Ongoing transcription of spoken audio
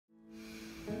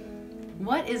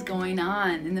What is going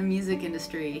on in the music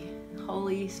industry?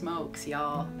 Holy smokes,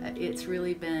 y'all. It's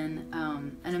really been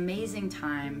an amazing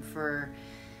time for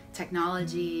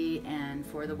technology and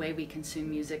for the way we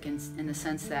consume music in the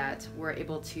sense that we're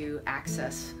able to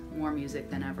access more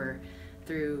music than ever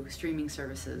through streaming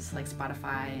services like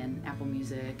Spotify and Apple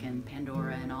Music and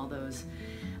Pandora and all those.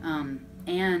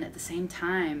 And at the same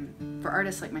time, for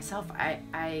artists like myself,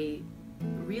 I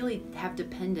really have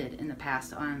depended in the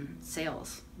past on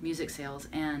sales, music sales,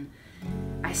 and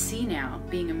I see now,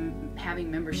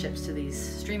 having memberships to these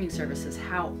streaming services,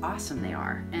 how awesome they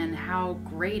are and how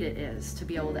great it is to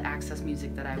be able to access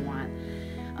music that I want.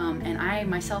 And I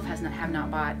myself have not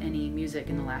bought any music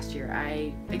in the last year,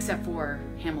 except for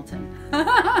Hamilton.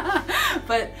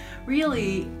 But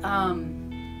really,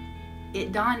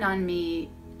 it dawned on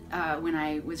me when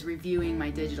I was reviewing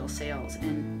my digital sales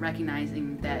and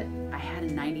recognizing that I had a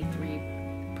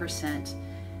 93%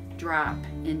 drop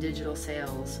in digital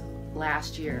sales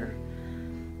last year,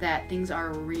 that things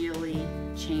are really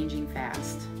changing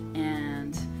fast,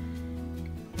 and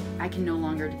I can no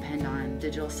longer depend on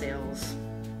digital sales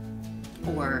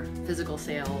or physical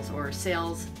sales or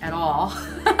sales at all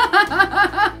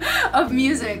of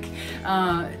music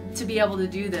to be able to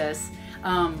do this.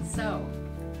 So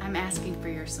I'm asking for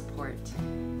your support.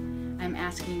 I'm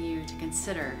asking you to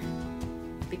consider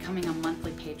becoming a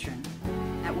monthly patron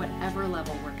at whatever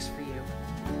level works for you.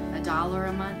 $1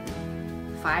 a month,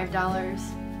 $5,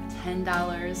 $10,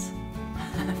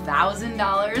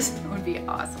 $1,000 would be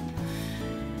awesome.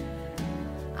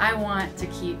 I want to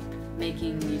keep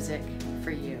making music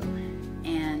for you,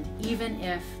 and even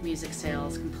if music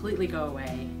sales completely go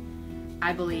away,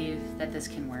 I believe that this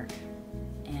can work.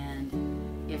 And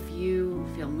if you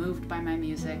feel moved by my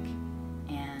music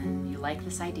and you like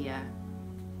this idea,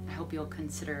 I hope you'll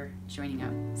consider joining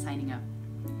up, signing up.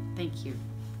 Thank you.